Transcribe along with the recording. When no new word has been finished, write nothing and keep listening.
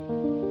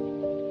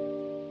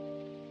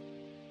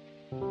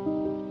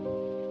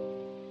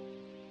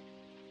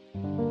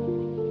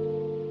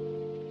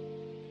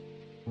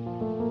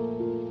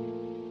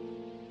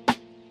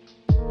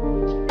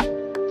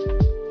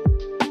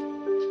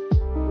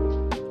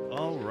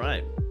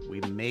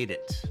made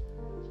it.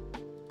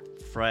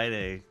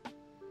 Friday,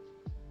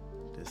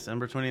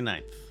 December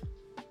 29th.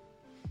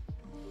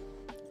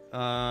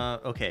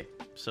 Okay,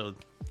 so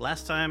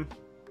last time,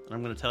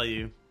 I'm going to tell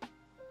you,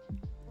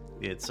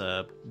 it's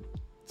a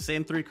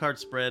same 3-card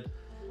spread,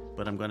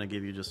 but I'm going to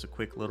give you just a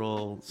quick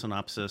little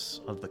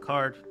synopsis of the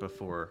card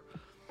before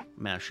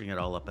mashing it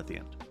all up at the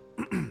end.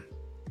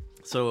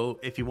 So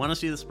if you want to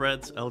see the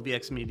spreads,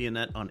 LVX Media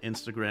Net on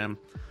Instagram.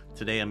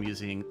 Today I'm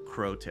using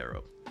Crow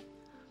Tarot.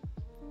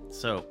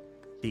 So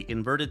the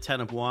inverted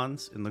 10 of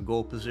Wands in the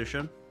goal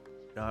position.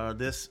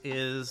 This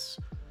is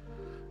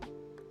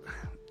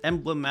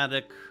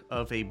emblematic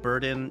of a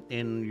burden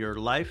in your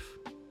life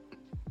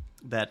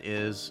that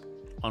is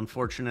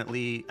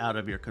unfortunately out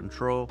of your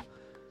control.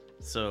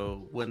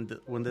 So when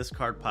this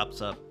card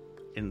pops up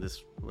in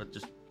this,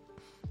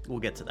 we'll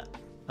get to that.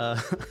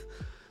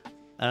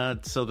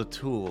 So the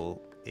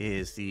tool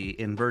is the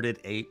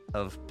inverted 8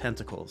 of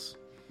Pentacles.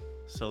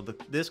 So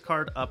this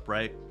card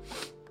upright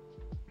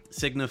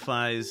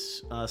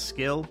signifies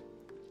skill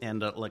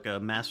and like a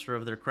master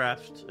of their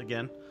craft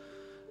again.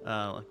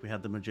 Like we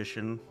had the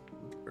Magician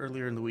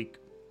earlier in the week.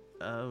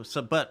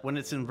 But when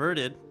it's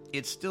inverted,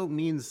 it still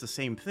means the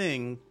same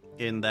thing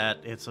in that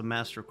it's a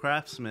master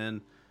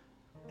craftsman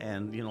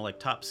and, like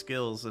top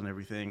skills and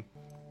everything.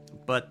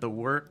 But the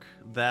work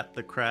that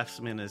the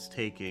craftsman is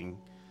taking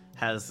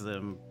has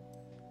them,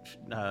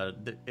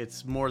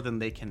 it's more than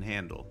they can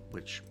handle,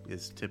 which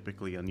is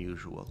typically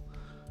unusual.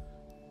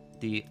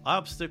 The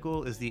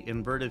obstacle is the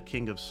inverted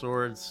King of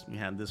Swords. We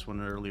had this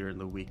one earlier in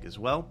the week as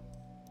well.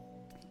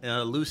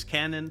 Loose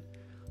cannon,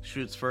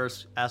 shoots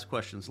first, asks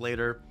questions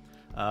later,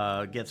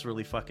 gets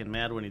really fucking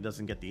mad when he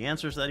doesn't get the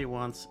answers that he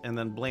wants, and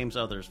then blames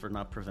others for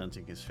not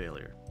preventing his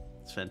failure.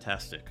 It's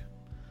fantastic.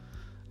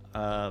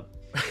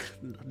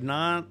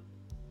 Not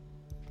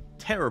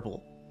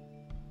terrible,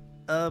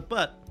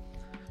 but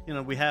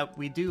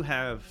we do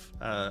have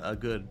a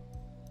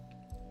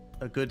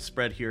good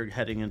spread here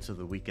heading into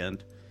the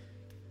weekend.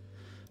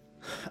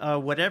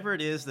 Whatever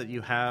it is that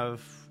you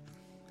have,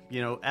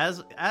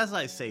 as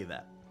I say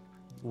that,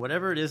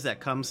 whatever it is that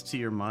comes to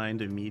your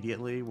mind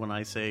immediately when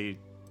I say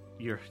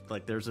you're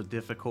like there's a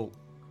difficult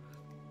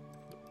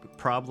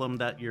problem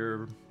that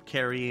you're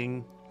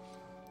carrying,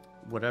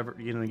 whatever,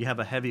 you have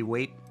a heavy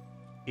weight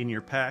in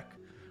your pack,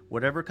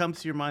 whatever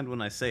comes to your mind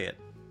when I say it,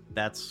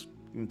 that's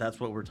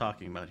what we're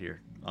talking about here.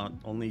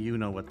 Only you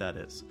know what that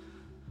is.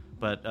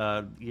 But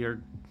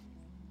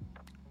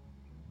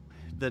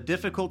the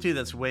difficulty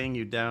that's weighing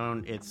you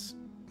down, it's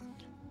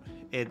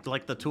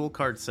like the tool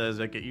card says,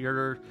 like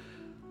you're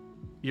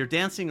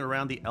dancing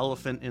around the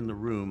elephant in the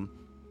room,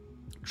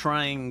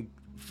 trying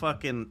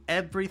fucking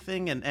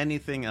everything and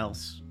anything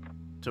else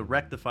to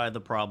rectify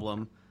the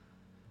problem,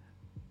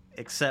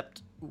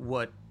 except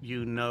what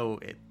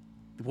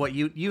what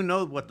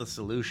the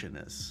solution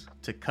is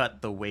to cut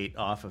the weight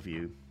off of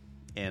you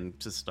and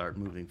to start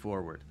moving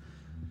forward.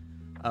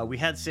 We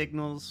had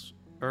signals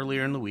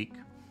earlier in the week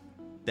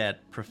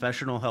that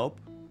professional help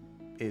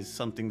is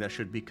something that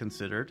should be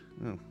considered.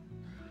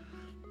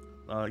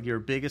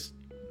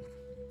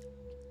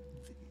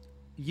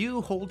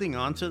 You holding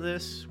on to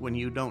this when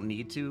you don't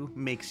need to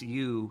makes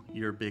you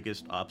your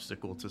biggest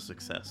obstacle to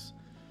success.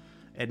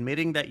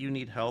 Admitting that you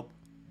need help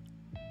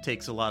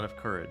takes a lot of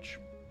courage.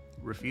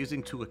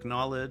 Refusing to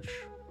acknowledge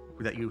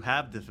that you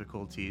have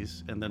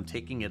difficulties and then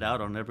taking it out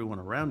on everyone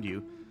around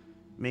you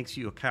makes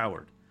you a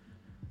coward.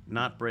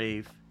 Not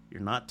brave,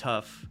 you're not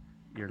tough,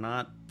 you're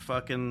not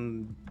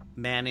fucking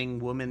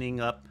womaning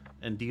up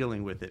and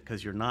dealing with it,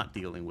 because you're not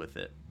dealing with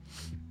it.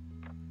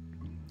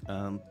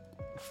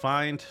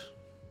 Find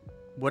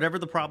whatever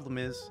the problem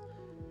is,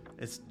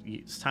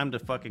 it's time to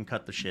fucking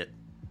cut the shit.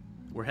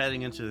 We're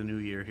heading into the new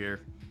year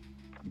here.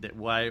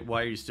 Why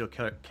are you still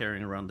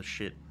carrying around the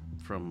shit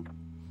from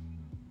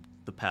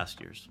the past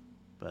years?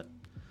 But,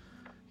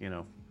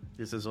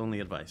 this is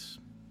only advice.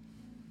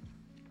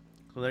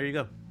 So there you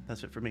go.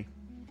 That's it for me.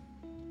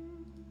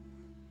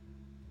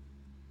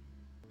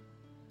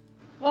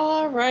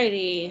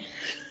 Alrighty.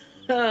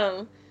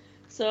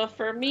 So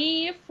for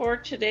me, for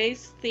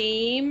today's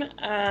theme,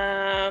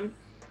 I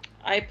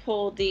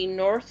pulled the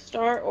North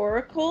Star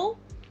Oracle.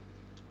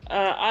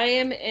 I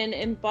am an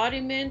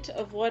embodiment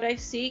of what I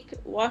seek,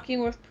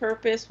 walking with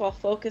purpose while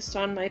focused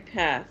on my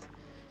path.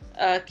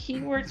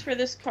 Keywords for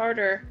this card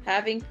are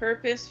having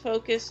purpose,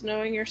 focus,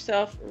 knowing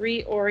yourself,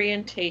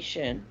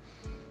 reorientation.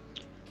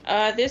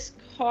 This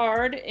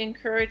card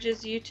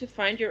encourages you to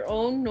find your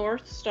own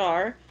North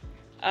Star,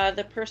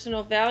 the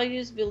personal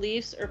values,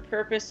 beliefs, or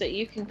purpose that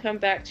you can come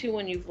back to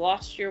when you've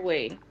lost your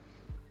way.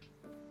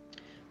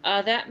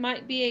 That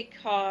might be a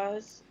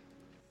cause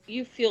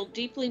you feel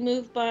deeply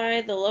moved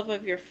by, the love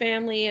of your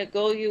family, a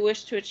goal you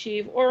wish to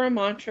achieve, or a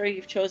mantra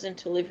you've chosen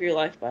to live your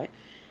life by.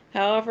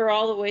 However,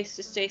 all the ways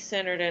to stay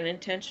centered and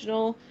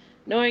intentional,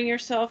 knowing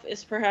yourself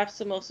is perhaps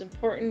the most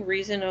important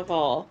reason of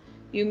all.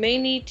 You may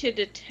need to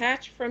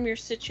detach from your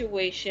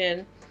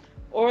situation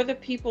or the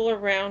people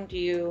around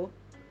you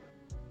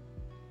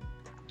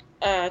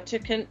to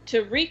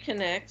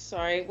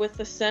reconnect, with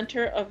the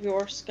center of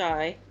your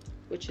sky.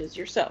 which is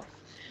yourself.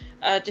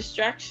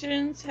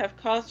 Distractions have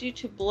caused you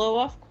to blow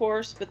off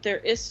course, but there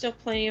is still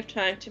plenty of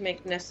time to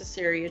make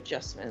necessary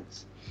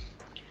adjustments.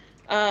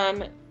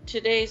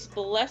 Today's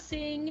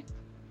blessing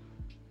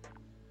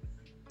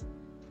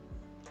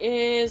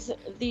is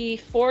the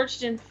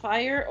Forged in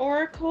Fire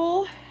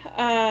Oracle.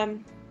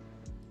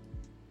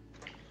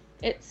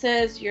 It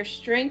says, your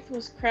strength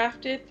was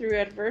crafted through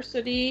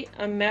adversity,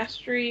 a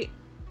mastery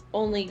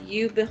only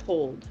you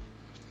behold.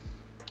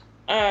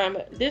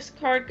 This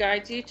card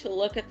guides you to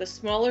look at the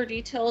smaller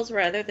details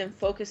rather than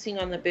focusing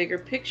on the bigger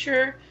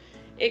picture.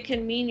 It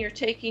can mean you're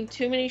taking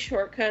too many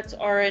shortcuts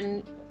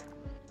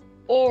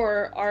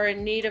or are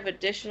in need of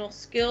additional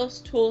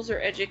skills, tools, or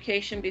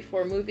education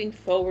before moving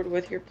forward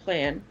with your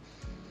plan.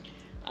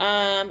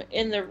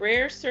 In the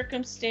rare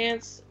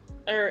circumstance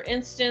or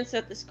instance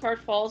that this card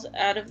falls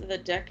out of the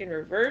deck in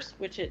reverse,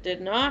 which it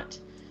did not,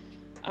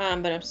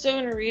 but I'm still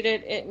going to read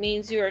it. It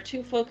means you are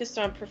too focused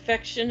on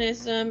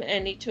perfectionism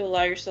and need to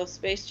allow yourself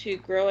space to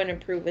grow and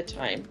improve with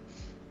time.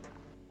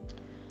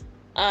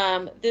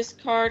 This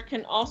card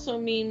can also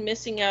mean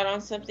missing out on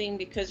something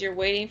because you're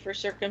waiting for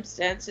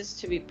circumstances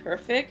to be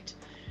perfect.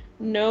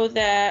 Know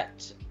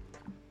that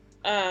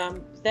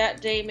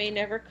that day may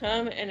never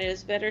come, and it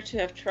is better to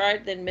have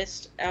tried than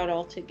missed out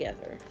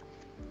altogether.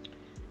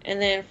 And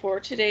then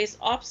for today's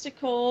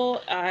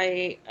obstacle,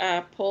 I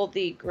pulled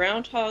the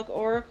Groundhog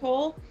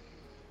Oracle.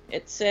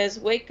 It says,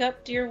 wake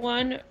up, dear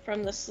one,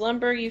 from the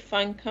slumber you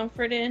find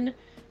comfort in.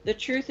 The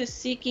truth is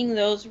seeking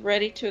those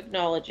ready to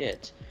acknowledge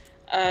it.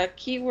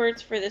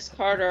 Keywords for this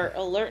card are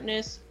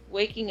alertness,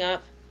 waking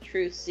up,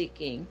 truth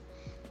seeking.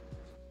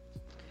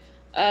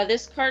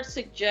 This card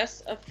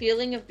suggests a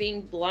feeling of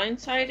being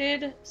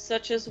blindsided,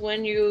 such as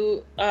when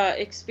you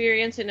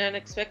experience an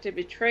unexpected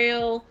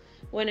betrayal,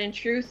 when in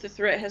truth the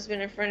threat has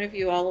been in front of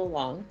you all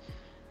along.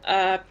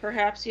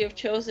 Perhaps you have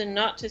chosen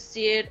not to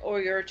see it,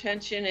 or your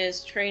attention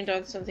is trained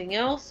on something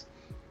else.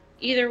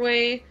 Either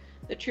way,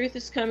 the truth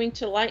is coming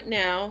to light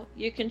now.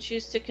 You can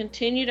choose to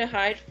continue to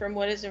hide from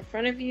what is in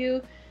front of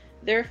you,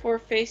 therefore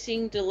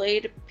facing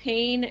delayed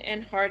pain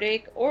and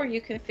heartache, or you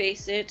can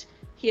face it,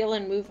 heal,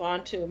 and move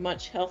on to a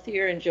much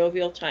healthier and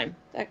jovial time.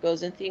 That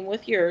goes in theme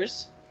with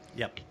yours.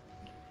 Yep.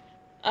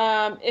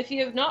 If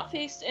you have not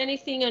faced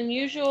anything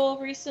unusual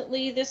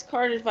recently, this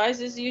card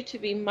advises you to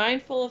be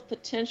mindful of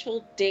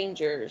potential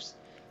dangers.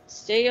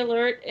 Stay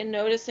alert and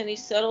notice any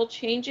subtle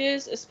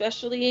changes,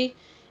 especially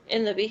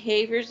in the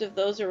behaviors of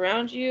those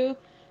around you.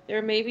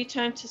 There may be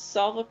time to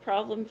solve a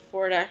problem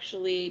before it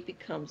actually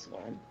becomes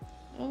one.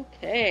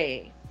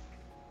 Okay.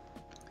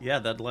 Yeah,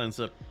 that lines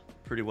up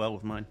pretty well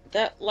with mine.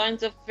 That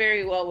lines up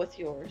very well with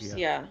yours,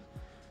 yeah.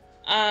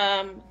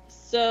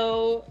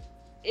 So,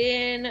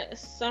 in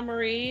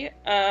summary,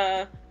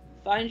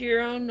 find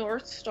your own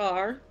North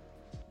Star.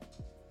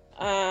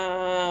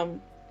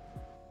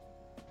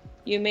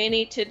 You may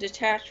need to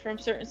detach from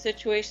certain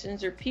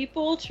situations or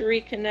people to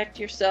reconnect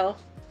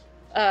yourself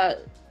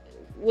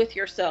with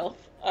yourself.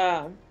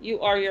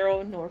 You are your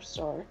own North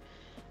Star.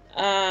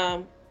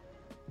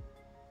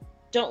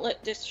 Don't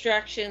let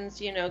distractions,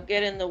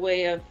 get in the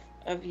way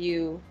of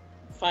you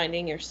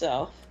finding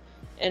yourself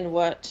and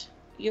what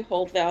you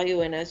hold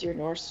value in as your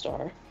North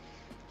Star.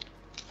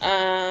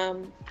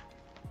 And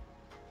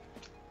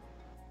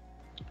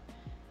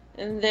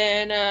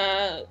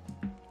then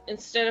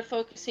instead of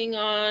focusing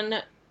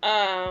on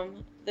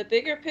the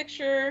bigger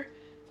picture,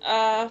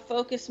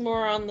 focus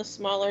more on the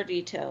smaller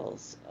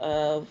details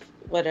of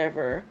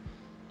whatever.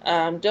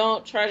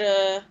 Don't try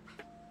to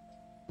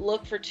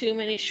look for too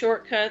many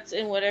shortcuts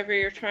in whatever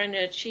you're trying to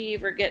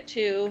achieve or get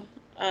to.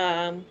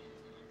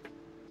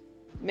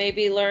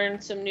 Maybe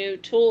learn some new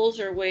tools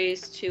or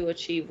ways to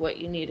achieve what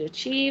you need to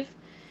achieve.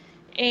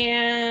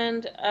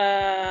 And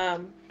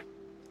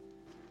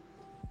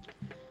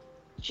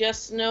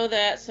just know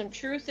that some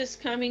truth is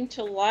coming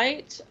to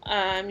light.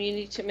 You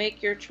need to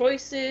make your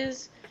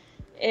choices,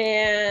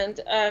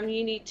 and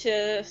you need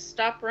to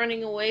stop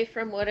running away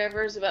from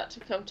whatever is about to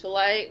come to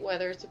light,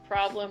 whether it's a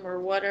problem or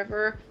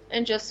whatever,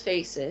 and just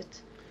face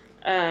it.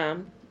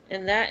 And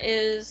that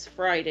is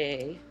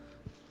Friday.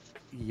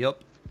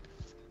 Yep.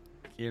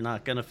 You're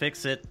not gonna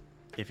fix it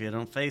if you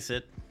don't face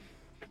it.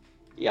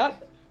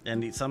 Yep.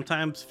 And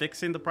sometimes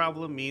fixing the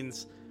problem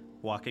means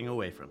walking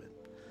away from it.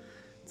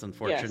 It's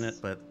unfortunate, Yes.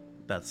 but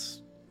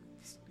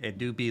it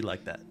do be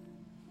like that.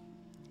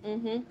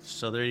 Mm-hmm.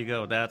 So there you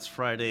go. That's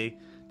Friday,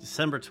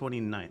 December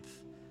 29th.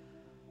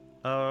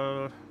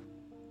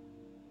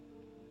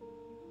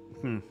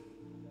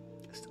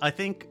 I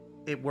think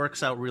it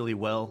works out really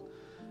well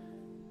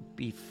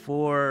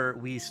before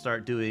we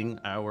start doing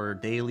our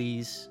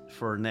dailies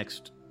for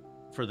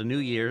the new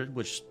year,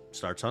 which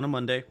starts on a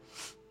Monday.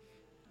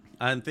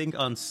 I think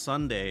on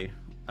Sunday,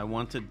 I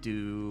want to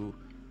do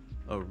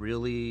a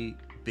really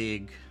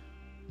big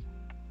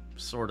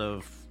sort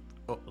of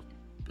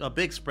a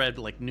big spread,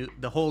 like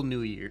the whole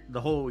year.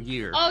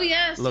 Oh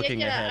yes,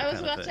 looking ahead I was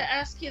kind of about thing. to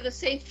ask you the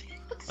same thing.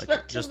 I was Like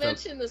about to just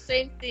mention the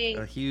same thing.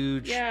 A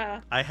huge.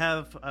 Yeah. I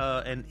have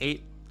an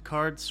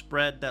 8-card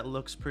spread that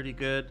looks pretty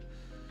good.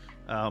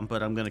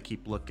 but I'm gonna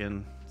keep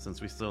looking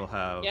since we still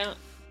have Yeah.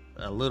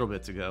 a little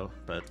bit to go.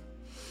 But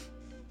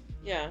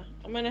Yeah,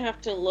 I'm gonna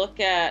have to look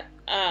at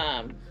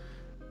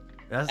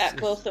that's,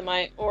 both of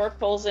my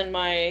oracles and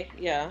my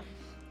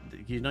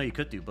you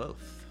could do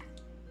both.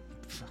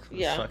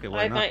 Fuck it,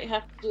 why I not? might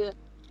have to.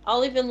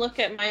 I'll even look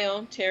at my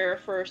own tarot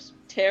for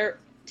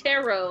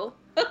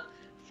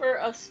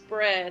a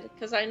spread,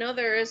 because I know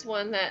there is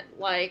one that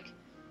like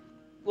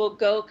will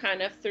go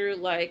kind of through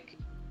like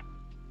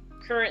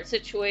current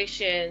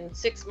situation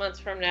 6 months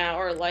from now,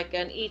 or like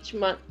an each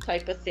month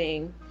type of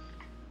thing.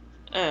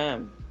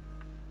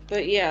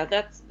 But yeah,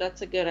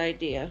 that's a good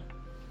idea.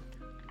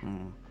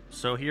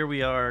 So here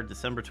we are,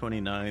 December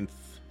 29th.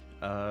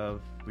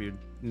 We're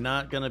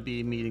not going to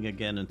be meeting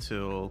again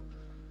until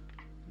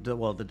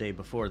the day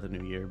before the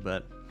new year,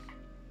 but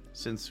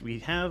since we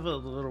have a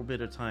little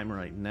bit of time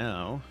right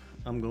now,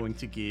 I'm going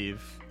to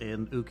give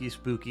an Ookie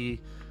Spooky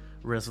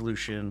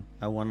resolution.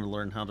 I want to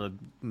learn how to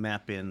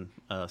map in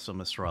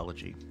some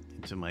astrology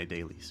into my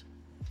dailies.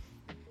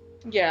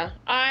 Yeah,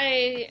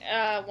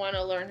 I want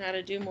to learn how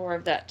to do more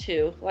of that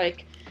too.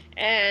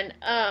 And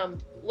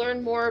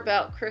learn more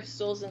about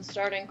crystals and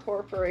start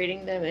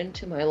incorporating them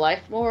into my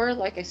life more.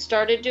 Like, I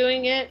started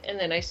doing it and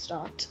then I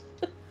stopped.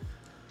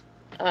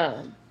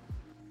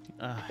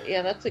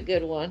 Yeah, that's a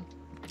good one.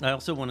 I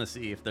also want to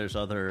see if there's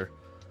other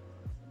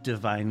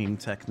divining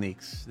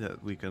techniques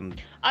that we can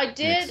I mix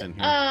did in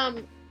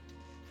here.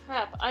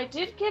 crap, I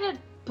did get a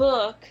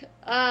book,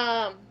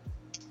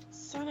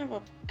 son of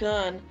a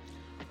gun.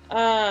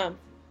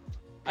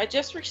 I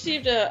just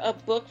received a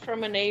book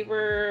from a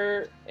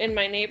neighbor in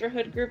my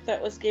neighborhood group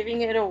that was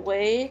giving it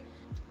away.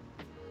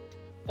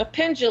 A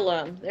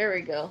pendulum. There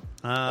we go.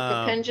 Like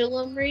a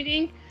pendulum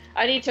reading.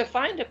 I need to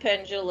find a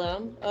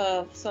pendulum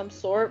of some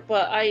sort,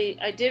 but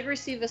I did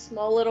receive a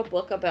small little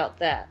book about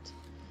that.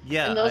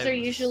 Yeah, And those are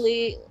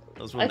usually,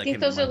 I think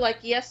those are like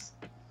yes.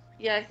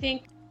 Yeah, I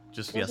think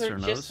just those yes are or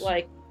no. just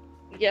like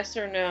yes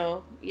or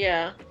no.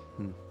 Yeah.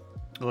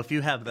 Well, if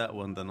you have that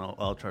one, then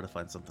I'll try to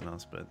find something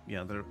else. But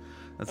yeah,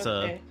 that's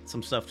Okay.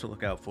 some stuff to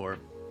look out for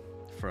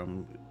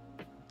from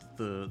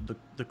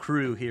the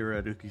crew here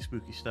at Ookie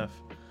Spooky Stuff.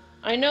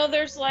 I know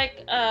there's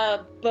like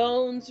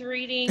bones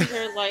readings,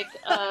 or like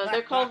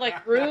they're called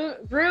like rune.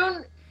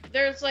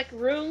 There's like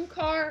rune,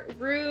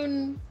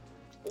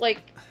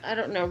 like I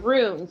don't know,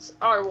 runes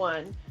are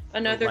one.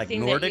 Another like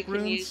thing Nordic that you can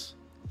runes? use.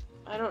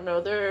 I don't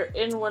know. They're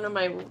in one of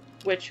my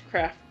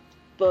witchcraft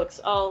books.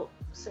 I'll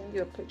send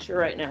you a picture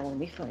right now. Let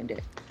me find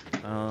it.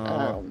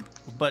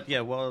 But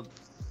yeah, well,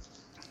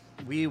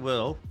 we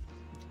will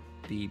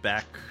be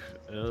back.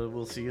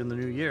 We'll see you in the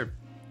new year.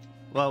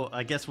 Well,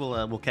 I guess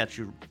we'll catch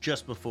you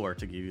just before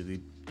to give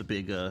you the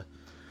big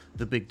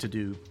to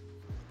do.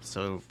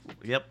 So,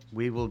 yep,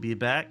 we will be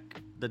back.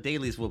 The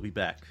dailies will be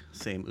back.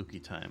 Same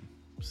Ookie time,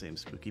 same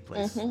spooky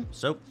place. Mhm.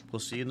 So we'll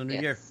see you in the new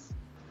year. Yes.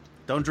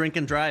 Don't drink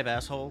and drive,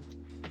 asshole.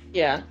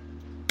 Yeah.